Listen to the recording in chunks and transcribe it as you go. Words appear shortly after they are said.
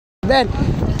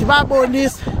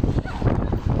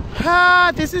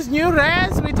This is new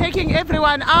res. We're taking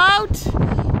everyone out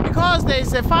because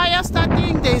there's a fire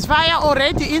starting. There's fire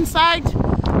already inside.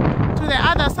 To the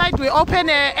other side, we open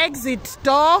an exit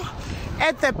door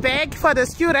at the back for the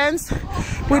students.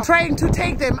 We're trying to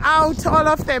take them out, all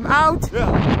of them out.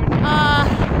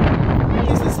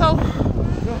 This is so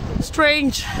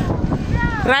strange.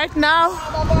 Right now,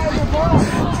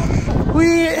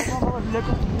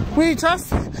 we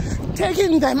just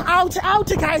taking them out,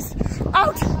 guys,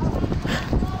 out.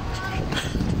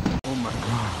 Oh my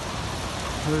God,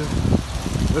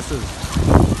 this is.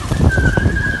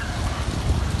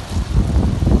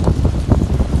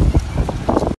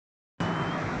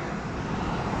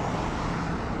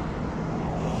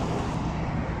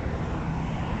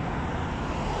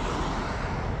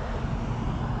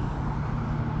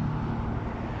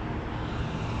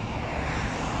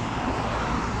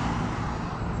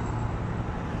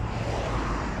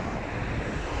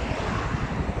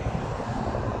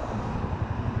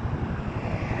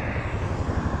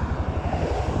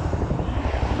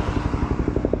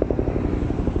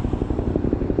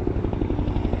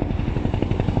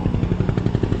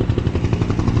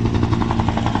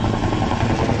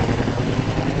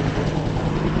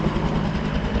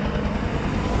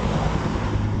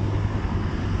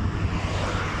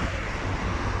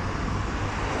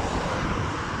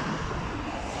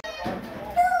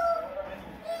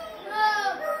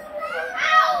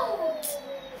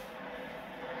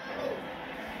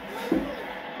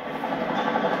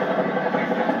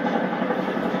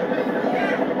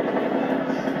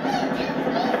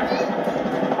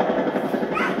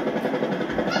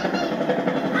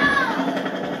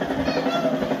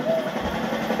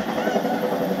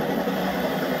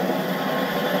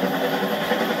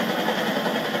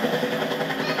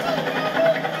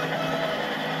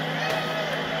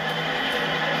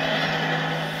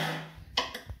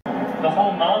 The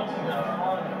whole mountain.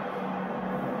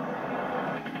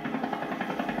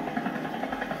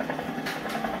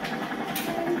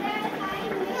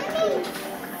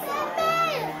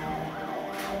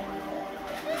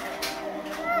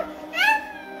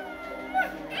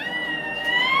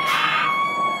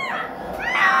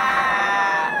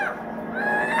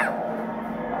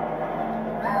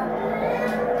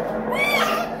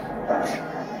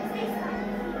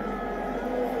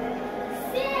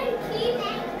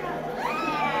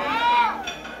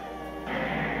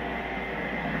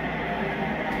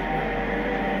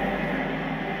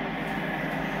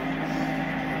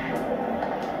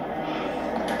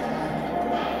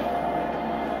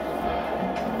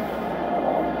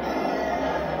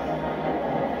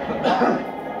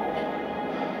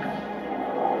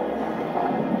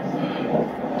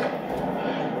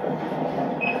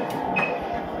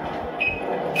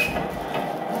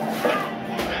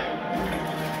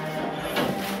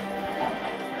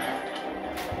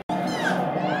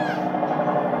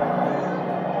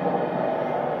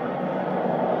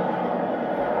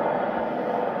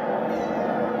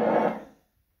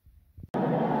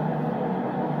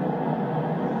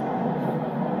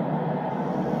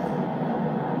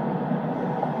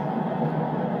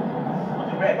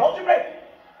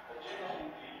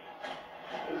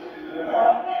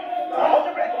 Hold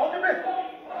your breath. Hold your breath.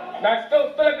 Now still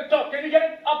at the top. Can you get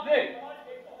it up there?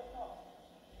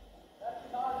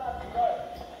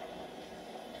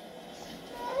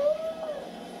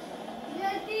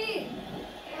 Daddy,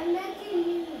 I'm letting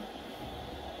you.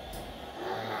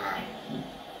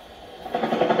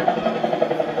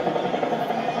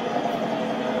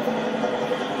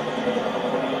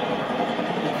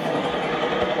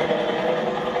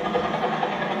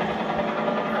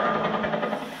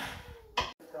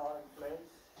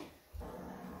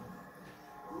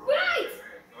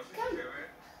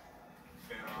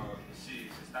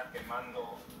 Quemando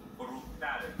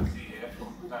brutal, sí, es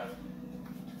brutal.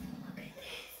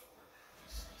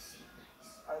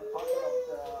 I'm talking of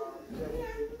the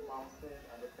Cherry Mountain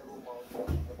and the Table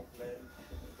Mountain flame,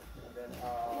 and then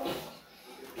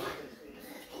you can see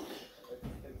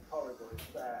it's horrible, it's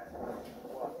bad.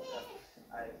 What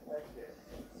I expected.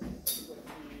 You can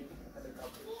see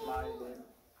helicopters flying in,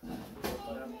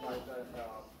 firefighters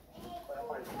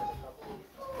helicopters.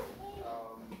 You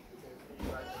can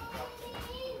see right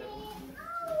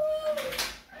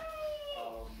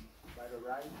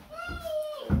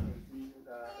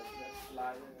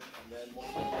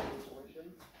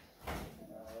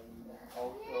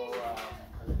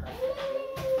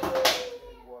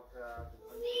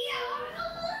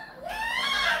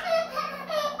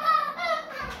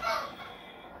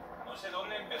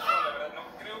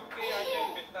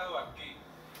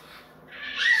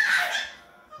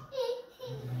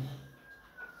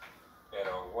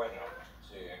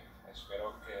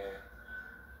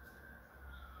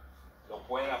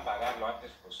lo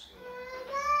antes posible.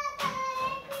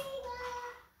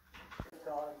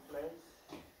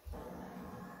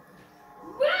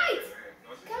 Right!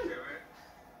 No sé si se ve,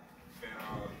 pero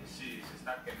sí, se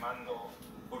está quemando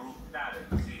brutal,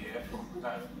 sí, es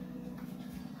brutal.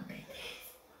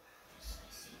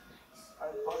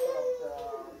 I'm part of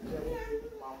the very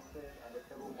big mountain and the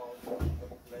Table Mountain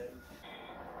plain.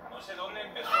 No sé dónde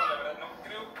empezó, la verdad, no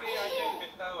creo que haya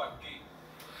empezado aquí.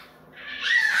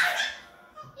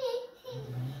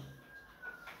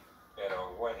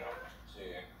 Pero bueno,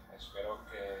 sí, espero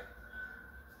que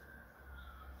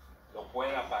lo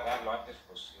pueda apagar lo antes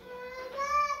posible.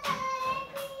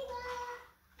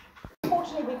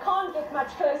 Unfortunately, we can't get much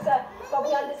closer, but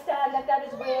we understand that that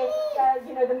is where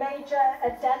the major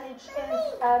damage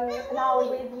is now, and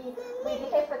where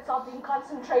the efforts are being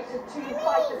concentrated to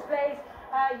fight this blaze.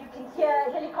 You can hear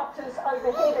helicopters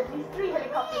overhead, at least 3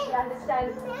 helicopters, we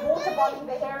understand, waterbombing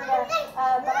the area.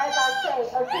 But as I say,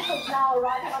 officials now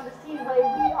arriving on the scene where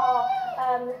we are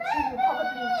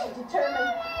to determine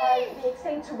the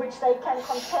extent to which they can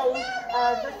contain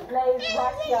this blaze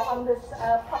right here on this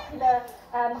popular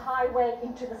highway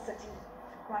into the city.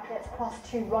 Right, let's pass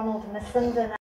to Ronald Masinda now.